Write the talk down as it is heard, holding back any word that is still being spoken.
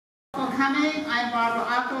coming. I'm Barbara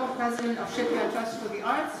Acco, President of Shipyard Trust for the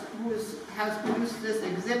Arts, who has produced this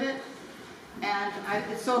exhibit. And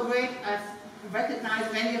it's so great. I've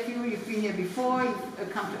recognized many of you. You've been here before.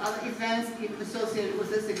 You've come to other events, even associated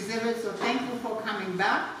with this exhibit. So thank you for coming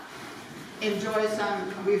back. Enjoy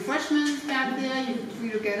some refreshments back there. You're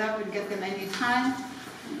free to get up and get them anytime.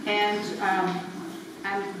 And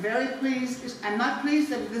I'm very pleased. I'm not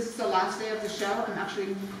pleased that this is the last day of the show. I'm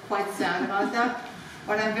actually quite sad about that.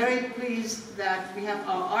 But I'm very pleased that we have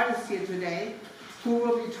our artists here today who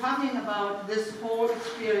will be talking about this whole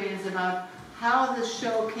experience, about how the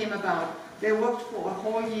show came about. They worked for a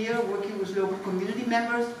whole year working with local community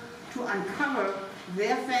members to uncover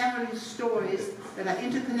their family stories that are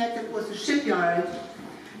interconnected with the shipyard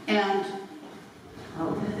and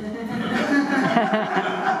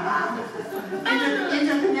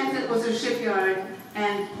interconnected with the shipyard,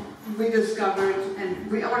 and we discovered, and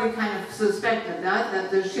we already kind of suspected that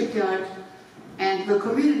the shipyard and the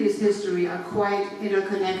community's history are quite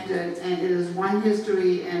interconnected, and it is one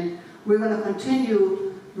history, and we're going to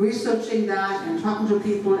continue researching that and talking to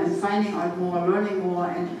people and finding out more, learning more,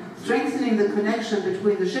 and strengthening the connection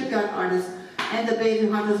between the shipyard artists and the Bay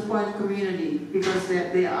View Hunters Point community, because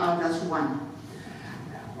they are just one.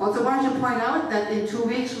 Also wanted to point out that in 2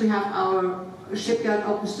 weeks we have our Shipyard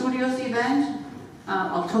Open Studios event,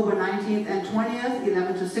 October 19th and 20th,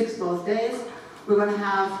 11 to 6 both days. We're going to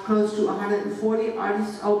have close to 140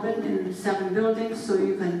 artists open in 7 buildings, so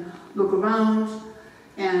you can look around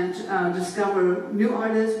and discover new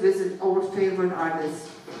artists, visit old favorite artists.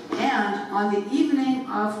 And on the evening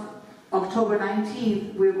of October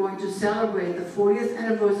 19th, we're going to celebrate the 40th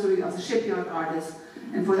anniversary of the Shipyard artists.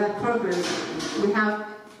 And for that purpose, we have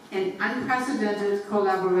an unprecedented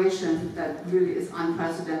collaboration that really is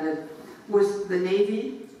unprecedented with the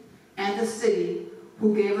Navy and the city,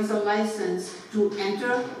 who gave us a license to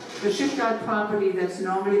enter the shipyard property that's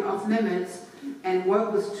normally off limits and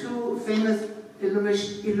work with 2 famous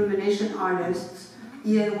illumination artists,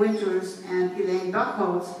 Ian Winters and Elaine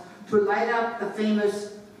Buckholz, to light up the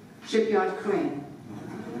famous shipyard crane.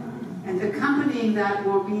 And accompanying that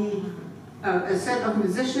will be a set of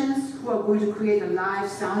musicians who are going to create a live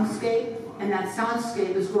soundscape, and that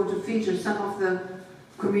soundscape is going to feature some of the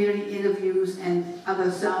community interviews and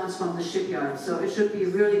other sounds from the shipyard. So it should be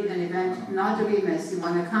really an event not to be missed. You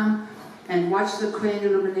want to come and watch the crane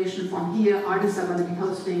illumination from here. Artists are going to be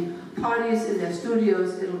hosting parties in their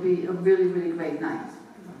studios. It'll be a really, really great night.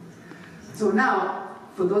 So now,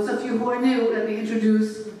 for those of you who are new, let me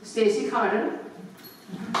introduce Stacey Carter.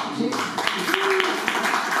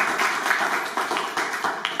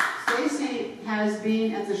 Stacey has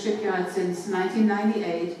been at the shipyard since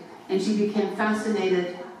 1998, and she became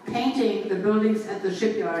fascinated painting the buildings at the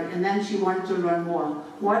shipyard, and then she wanted to learn more.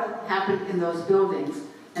 What happened in those buildings?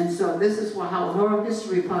 And so this is how her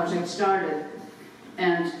history project started.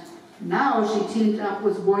 And now she teamed up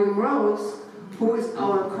with William Rhodes, who is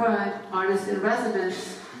our current artist in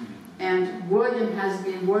residence. And William has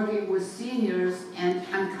been working with seniors and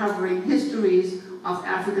uncovering histories of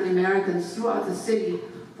African Americans throughout the city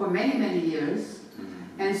for many, many years.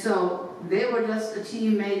 And so they were just a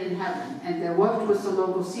team made in heaven. And they worked with the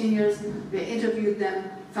local seniors, they interviewed them,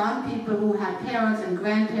 found people who had parents and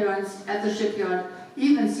grandparents at the shipyard,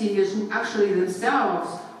 even seniors who actually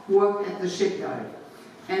themselves worked at the shipyard.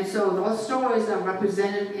 And so those stories are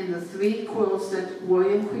represented in the 3 quilts that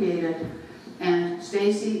William created. And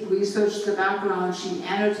Stacey researched the background, she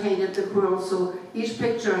annotated the quilts, so each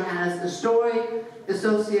picture has a story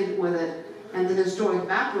associated with it, and the historic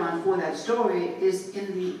background for that story is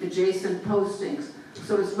in the adjacent postings.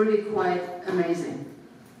 So it's really quite amazing.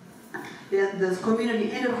 The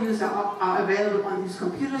community interviews are available on these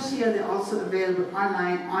computers here. They're also available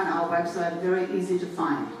online on our website, very easy to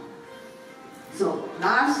find. So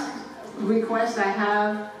last request I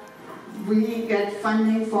have, we get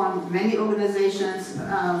funding from many organizations,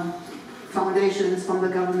 foundations, from the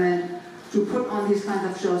government, to put on these kinds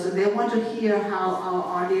of shows, and they want to hear how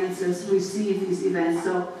our audiences receive these events.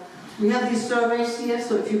 So we have these surveys here,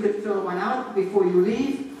 so if you could fill one out before you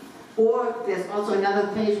leave, or there's also another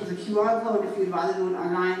page with a QR code if you'd rather do it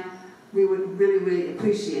online, we would really, really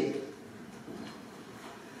appreciate it.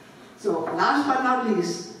 So last but not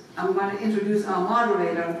least, I'm going to introduce our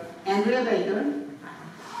moderator, Andrea Baker.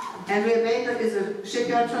 Andrea Baker is a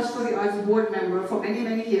Shipyard Trust for the Arts board member for many,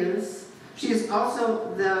 many years. She is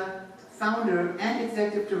also the founder and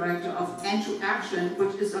executive director of Into Action,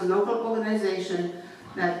 which is a local organization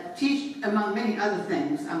that among many other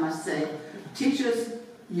things, I must say, teaches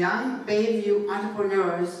young Bayview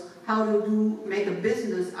entrepreneurs how to make a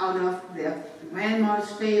business out of their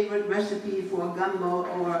grandma's favorite recipe for gumbo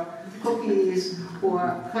or cookies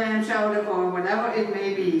or clam chowder or whatever it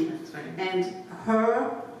may be. That's right. And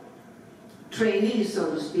her trainees,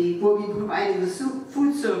 so to speak, will be providing the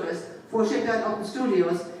food service for Shipyard Open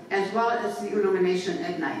Studios as well as the illumination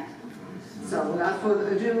at night. So without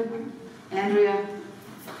further ado, Andrea,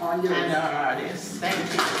 all yours. And our artists, thank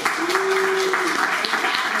you.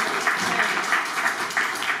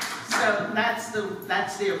 So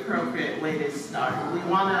that's the appropriate way to start. We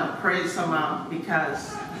want to praise them out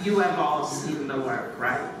because you have all seen the work,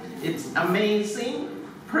 right? It's amazing.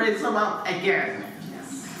 Praise them out again.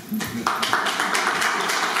 Yes.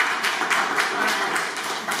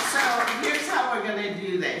 So here's how we're going to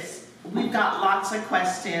do this. We've got lots of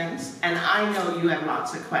questions, and I know you have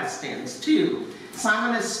lots of questions too. So I'm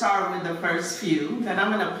going to start with the first few, then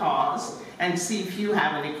I'm going to pause and see if you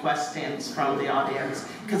have any questions from the audience,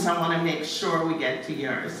 because I want to make sure we get to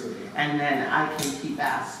yours, and then I can keep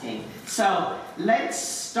asking. So let's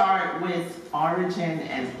start with origin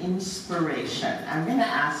and inspiration. I'm going to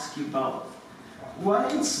ask you both.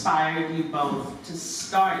 What inspired you both to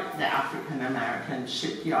start the African American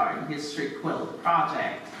Shipyard History Quilt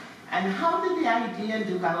project? And how did the idea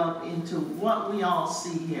develop into what we all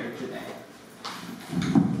see here today?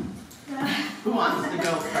 Who wants to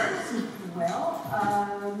go first? Well,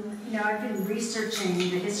 you know, I've been researching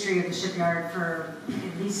the history of the shipyard for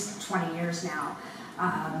at least 20 years now.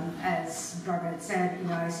 As Barbara had said, you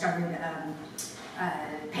know, I started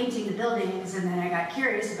painting the buildings, and then I got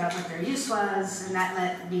curious about what their use was, and that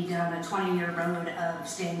led me down a 20-year road of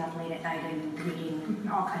staying up late at night and reading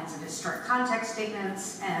all kinds of historic context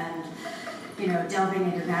statements and, you know, delving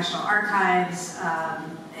into National Archives.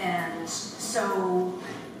 And so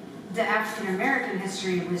the African American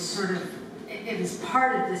history was sort of, it was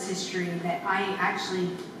part of this history that I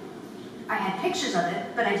had pictures of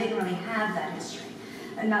it, but I didn't really have that history.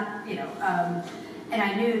 And not, you know, and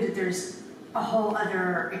I knew that there's a whole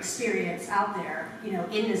other experience out there, you know,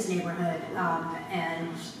 in this neighborhood. And,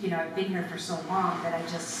 you know, I've been here for so long that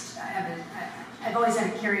I've always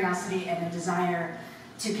had a curiosity and a desire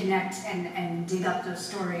to connect and dig up those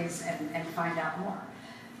stories and find out more.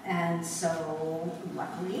 And so,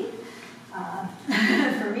 luckily,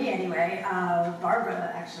 for me anyway,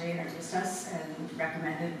 Barbara actually introduced us and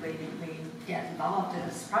recommended we get involved in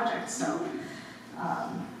this project. So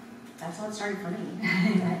that's how it started for me.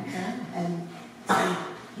 And so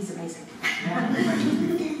he's amazing.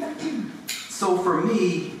 So for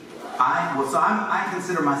me, I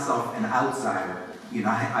consider myself an outsider. You know,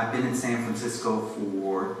 I've been in San Francisco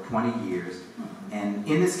for 20 years, and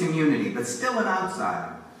in this community, but still an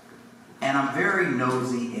outsider. And I'm very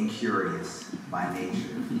nosy and curious by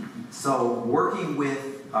nature. So working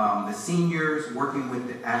with the seniors, working with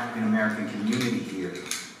the African American community here,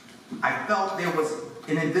 I felt there was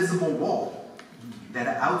an invisible wall that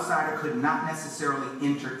an outsider could not necessarily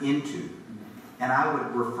enter into. And I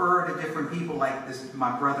would refer to different people like this,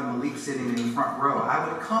 my brother Malik sitting in the front row. I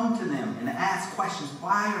would come to them and ask questions,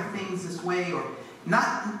 why are things this way? Or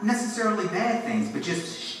not necessarily bad things, but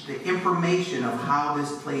just the information of how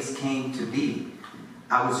this place came to be.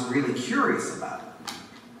 I was really curious about it.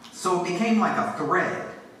 So it became like a thread,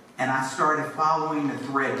 and I started following the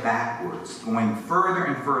thread backwards, going further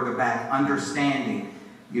and further back, understanding,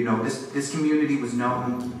 you know, this community was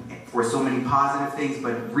known for so many positive things,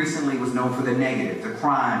 but recently was known for the negative, the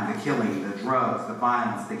crime, the killing, the drugs, the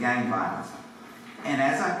violence, the gang violence. And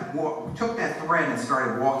as I took that thread and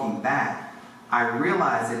started walking back, I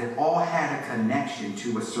realized that it all had a connection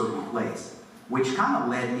to a certain place, which kind of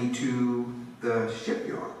led me to the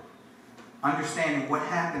shipyard. Understanding what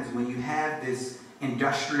happens when you have this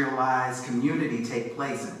industrialized community take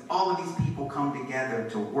place and all of these people come together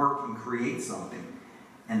to work and create something,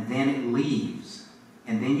 and then it leaves.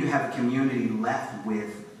 And then you have a community left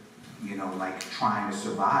with, you know, like trying to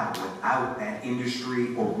survive without that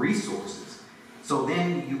industry or resources. So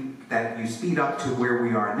then you speed up to where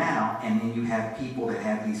we are now, and then you have people that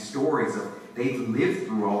have these stories of they've lived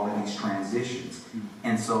through all of these transitions.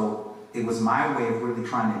 And so it was my way of really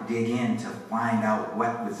trying to dig in to find out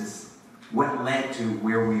what led to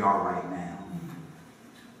where we are right now.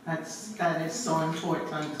 That is so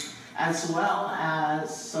important, as well as,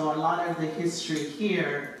 so a lot of the history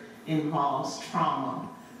here involves trauma.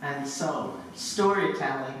 And so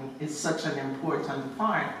storytelling is such an important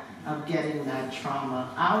part of getting that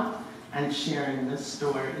trauma out and sharing the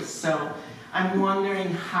stories. So I'm wondering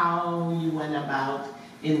how you went about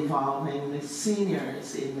involving the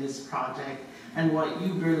seniors in this project and what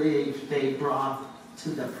you believe they brought to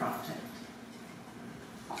the project.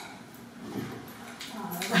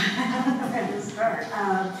 Where to start?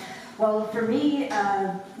 Well, for me,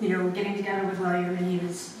 you know, getting together with William, and he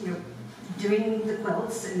was, you know, doing the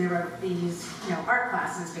quilts, and there were these, you know, art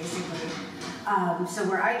classes basically. So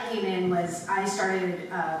where I came in was I started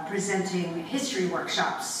presenting history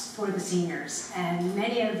workshops for the seniors, and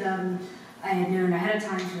many of them I had known ahead of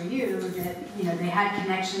time through you that, you know, they had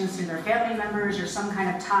connections to their family members or some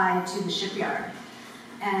kind of tie to the shipyard.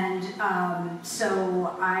 And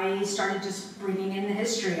so I started just bringing in the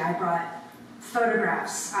history. I brought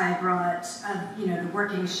photographs. I brought, you know, the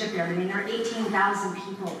working shipyard. I mean, there are 18,000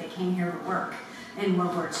 people that came here to work in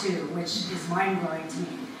World War II, which is mind-blowing to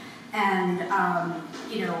me. And,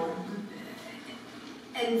 you know,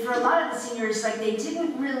 and for a lot of the seniors, like, they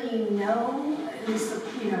didn't really know, at least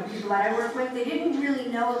the, you know, people that I work with, they didn't really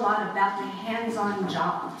know a lot about the hands-on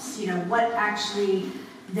jobs, you know, what actually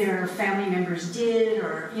their family members did,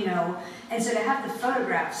 or, you know, and so to have the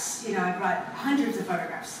photographs, you know, I brought hundreds of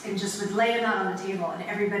photographs and just would lay them out on the table, and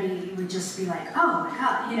everybody would just be like, oh my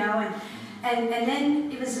God, you know, and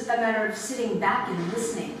then it was a matter of sitting back and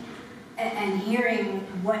listening and hearing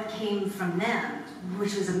what came from them,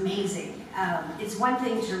 which was amazing. It's one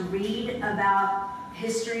thing to read about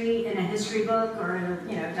history in a history book or in a,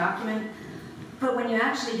 you know, document, but when you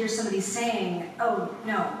actually hear somebody saying, oh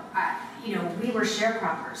no, you know, we were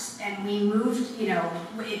sharecroppers and we moved, you know,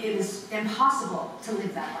 it was impossible to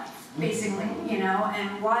live that life, basically, you know,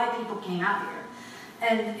 and why people came out here.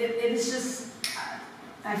 And it was just,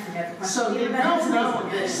 I forget the question. So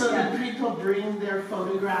did did people bring their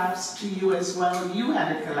photographs to you as well? You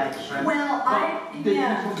had a collection. Well, did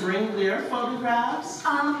people bring their photographs?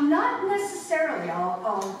 Not necessarily.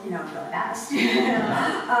 I'll you know, go fast.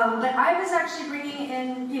 But I was actually bringing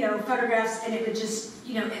in, you know, photographs, and it would just,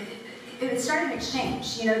 you know, it would start an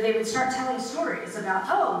exchange. You know, they would start telling stories about,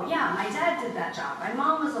 oh yeah, my dad did that job. My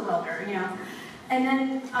mom was a welder, you know, and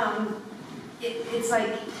then it's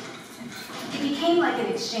like, it became like an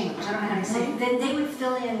exchange. I don't know how to say it. Then they would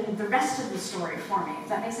fill in the rest of the story for me. If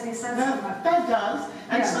that makes any sense? That does.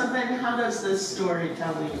 And so then how does this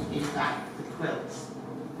storytelling impact the quilts?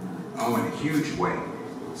 Oh, in a huge way.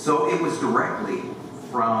 So it was directly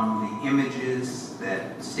from the images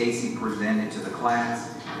that Stacey presented to the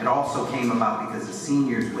class. It also came about because the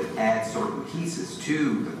seniors would add certain pieces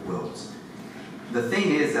to the quilts. The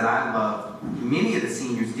thing is that I love, many of the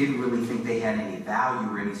seniors didn't really think they had any value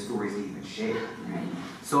or any stories to even share. Right.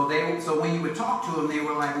 So when you would talk to them, they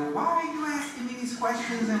were like, well, why are you asking me these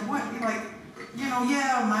questions and what? You're like, you know,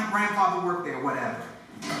 yeah, my grandfather worked there, whatever.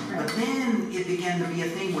 Right. But then it began to be a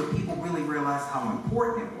thing where people really realized how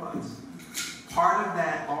important it was. Part of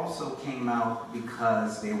that also came out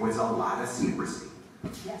because there was a lot of secrecy.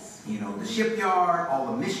 Yes. You know, the shipyard, all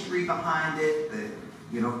the mystery behind it,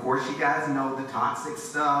 you know, of course, you guys know the toxic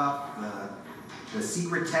stuff, the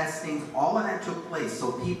secret testings, all of that took place.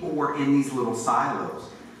 So people were in these little silos.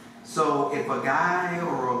 So if a guy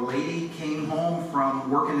or a lady came home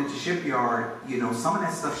from working at the shipyard, you know, some of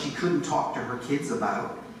that stuff she couldn't talk to her kids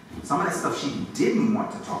about. Some of that stuff she didn't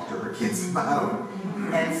want to talk to her kids about.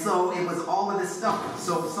 And so it was all of this stuff.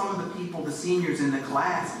 So some of the people, the seniors in the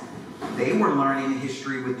class, they were learning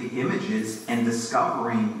history with the images and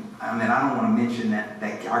discovering, I mean, I don't want to mention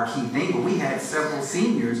that our key thing, but we had several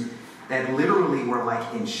seniors that literally were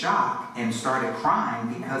like in shock and started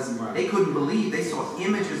crying because they couldn't believe they saw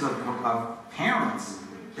images of parents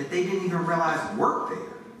that they didn't even realize worked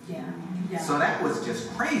there. Yeah. Yeah. So that was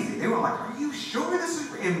just crazy. They were like, are you sure this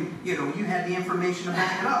is, and you know, you had the information to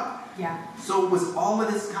back it up. Yeah. So it was all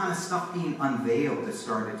of this kind of stuff being unveiled that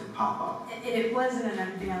started to pop up. It wasn't an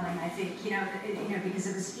unveiling, I think, you know, because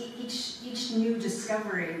it was each new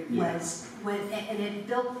discovery was and it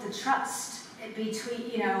built the trust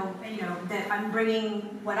between, you know, that I'm bringing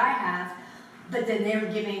what I have, but then they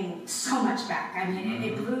were giving so much back. I mean,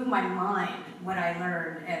 it blew my mind what I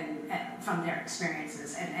learned and from their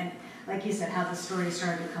experiences, and like you said, how the story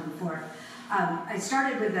started to come forth. I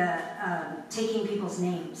started with taking people's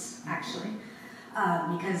names, actually,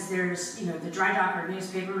 because there's, you know, the Dry Docker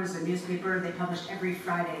newspaper was a newspaper. They published every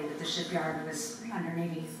Friday that the shipyard was under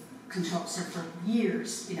Navy control, so for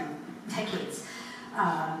years, you know, decades,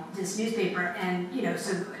 this newspaper. And, you know,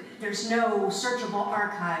 so there's no searchable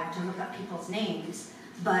archive to look up people's names.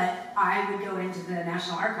 But I would go into the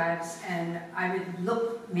National Archives and I would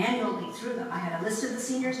look manually through them. I had a list of the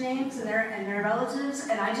seniors' names and their relatives,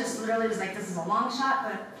 and I just literally was like, this is a long shot,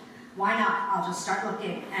 but why not? I'll just start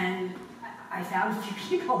looking. And I found a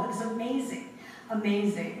few people. It was amazing,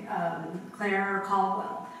 amazing. Claire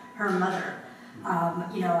Caldwell, her mother.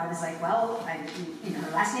 You know, I was like, well, you know,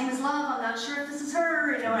 her last name is Love. I'm not sure if this is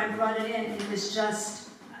her. You know, I brought it in. It was just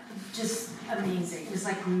amazing. It was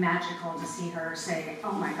like magical to see her say,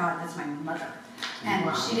 "Oh my God, that's my mother." And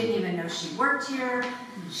Wow. she didn't even know she worked here.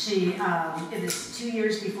 She, it was 2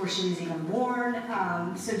 years before she was even born.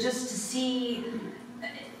 So just to see,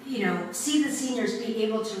 see the seniors be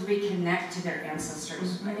able to reconnect to their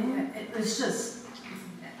ancestors, it was just.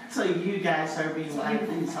 So you guys are being like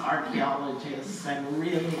these archaeologists and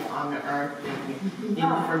really unearthing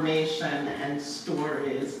information and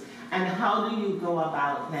stories. And how do you go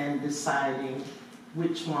about then deciding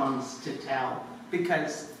which ones to tell?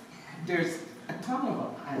 Because there's a ton of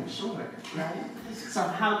them, I'm sure, right? So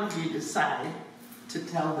how did you decide to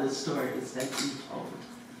tell the stories that you told?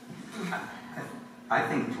 I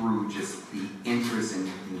think through just the interest and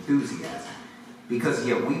enthusiasm. Because,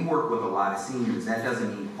 yeah, we work with a lot of seniors. That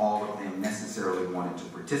doesn't mean all of them necessarily wanted to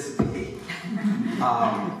participate.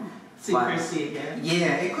 Secrecy again?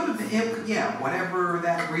 Yeah, it could have been, whatever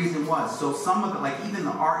that reason was. So some of the, like even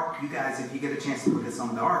the art, you guys, if you get a chance to look at some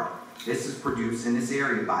of the art, this is produced in this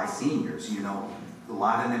area by seniors, A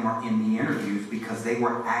lot of them are in the interviews because they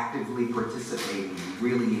were actively participating,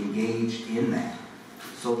 really engaged in that.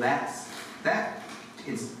 So that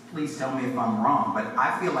is, please tell me if I'm wrong, but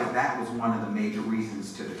I feel like that was one of the major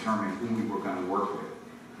reasons to determine who we were going to work with.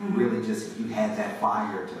 Mm-hmm. Really just, you had that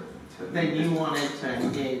fire to that you wanted to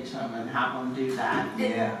engage them and have them do that.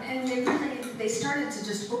 Yeah. And they started to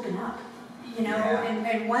just open up, Yeah.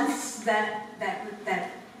 and once that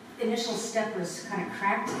initial step was kind of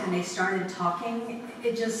cracked and they started talking,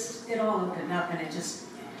 it all opened up, and it just,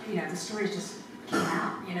 the stories just came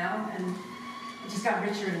out, and it just got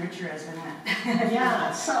richer and richer as we went.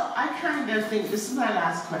 Yeah, so I kind of think, this is my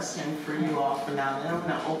last question for you all for now, and I'm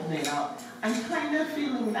going to open it up. I'm kind of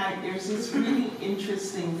feeling like there's this really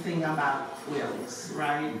interesting thing about quilts,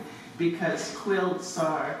 right? Because quilts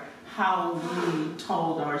are how we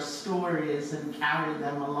told our stories and carried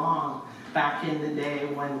them along back in the day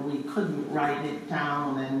when we couldn't write it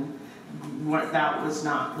down, and that was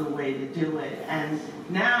not the way to do it. And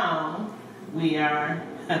now we are,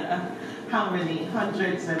 how many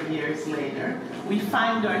hundreds of years later, we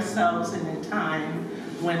find ourselves in a time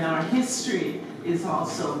when our history is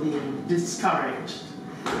also being discouraged.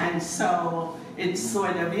 And so it's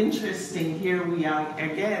sort of interesting. Here we are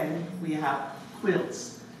again, we have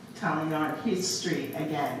quilts telling our history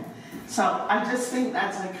again. So I just think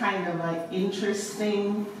that's a kind of an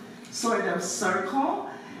interesting sort of circle,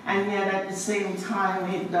 and yet at the same time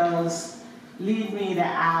it does lead me to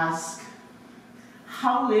ask,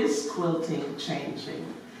 how is quilting changing?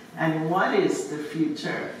 And what is the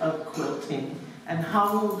future of quilting? And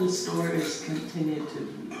how will the stories continue to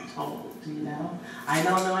be told, I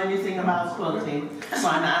don't know anything about quilting, so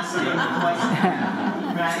I'm asking the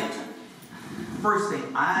question, right? First thing,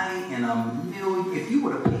 if you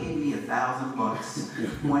would have paid me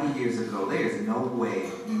 $1,000 20 years ago, there's no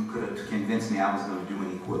way you could have convinced me I was going to do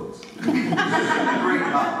any quilts.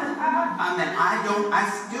 I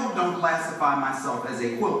still don't classify myself as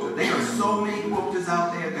a quilter. There are so many quilters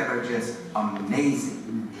out there that are just amazing.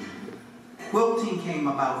 Quilting came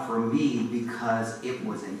about for me because it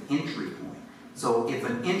was an entry point. So if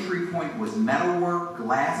an entry point was metalwork,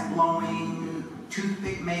 glass blowing,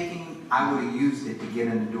 toothpick making, I would have used it to get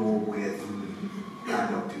in the door with, it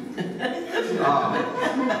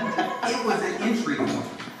was an entry point,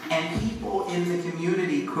 and people in the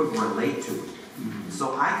community could relate to it.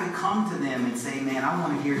 So I could come to them and say, man, I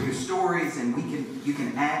want to hear your stories, and you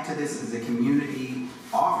can add to this as a community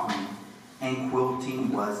offering, and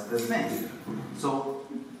quilting was the thing. So,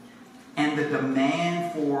 and the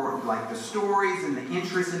demand for like the stories and the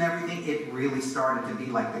interest and everything, it really started to be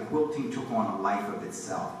like the quilting took on a life of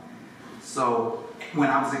itself. So when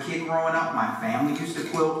I was a kid growing up, my family used to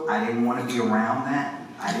quilt. I didn't want to be around that.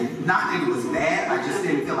 Not that it was bad, I just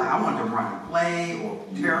didn't feel like I wanted to run and play or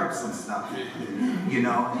tear up some stuff,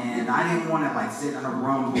 and I didn't want to like sit in a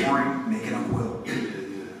room boring making a quilt.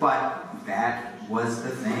 But that was the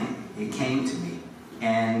thing. It came to me,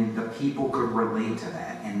 and the people could relate to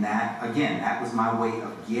that. And that, again, that was my way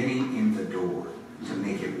of getting in the door to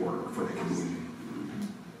make it work for the community.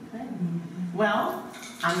 Okay. Well,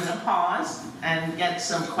 I'm going to pause and get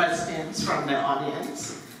some questions from the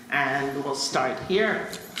audience, and we'll start here.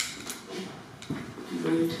 You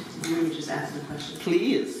want to just ask the question?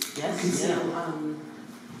 Please. Yes. So,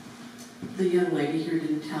 the young lady here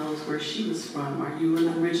didn't tell us where she was from. Are you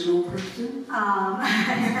an original person? I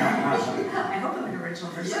hope I'm an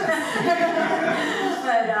original person. Yes.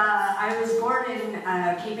 But I was born in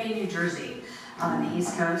Cape May, New Jersey, on the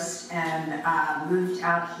East Coast, and moved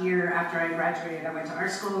out here after I graduated. I went to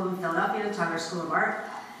art school in Philadelphia, Tyler School of Art,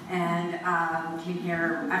 and came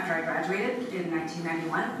here after I graduated in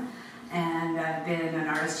 1991. and I've been an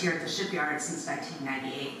artist here at the Shipyard since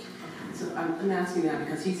 1998. So I'm asking that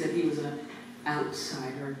because he said he was an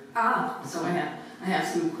outsider. Oh. So I have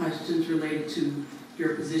some questions related to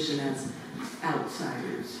your position as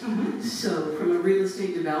outsiders. Mm-hmm. So from a real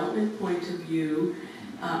estate development point of view,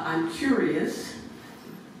 I'm curious,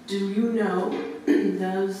 do you know,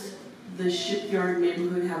 does the Shipyard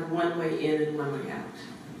neighborhood have one way in and one way out?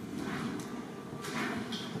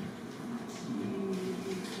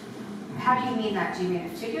 How do you mean that? Do you mean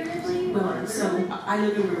it figuratively? Well, so I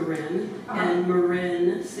live in Marin, and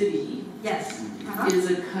Marin City Yes.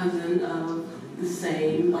 is a cousin of the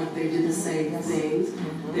same, like they did the same things.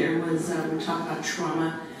 There was, we're talking about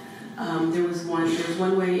trauma, there's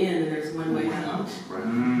one way in and there's one way out.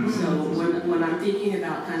 So when I'm thinking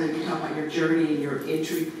about kind of, you talk about your journey and your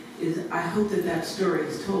entry, I hope that story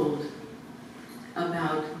is told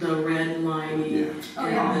about the redlining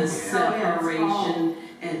and the separation.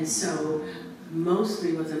 And so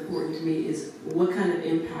mostly what's important to me is what kind of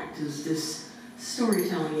impact does this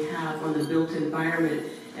storytelling have on the built environment?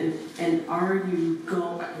 And are you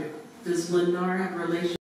does Lenore have a relationship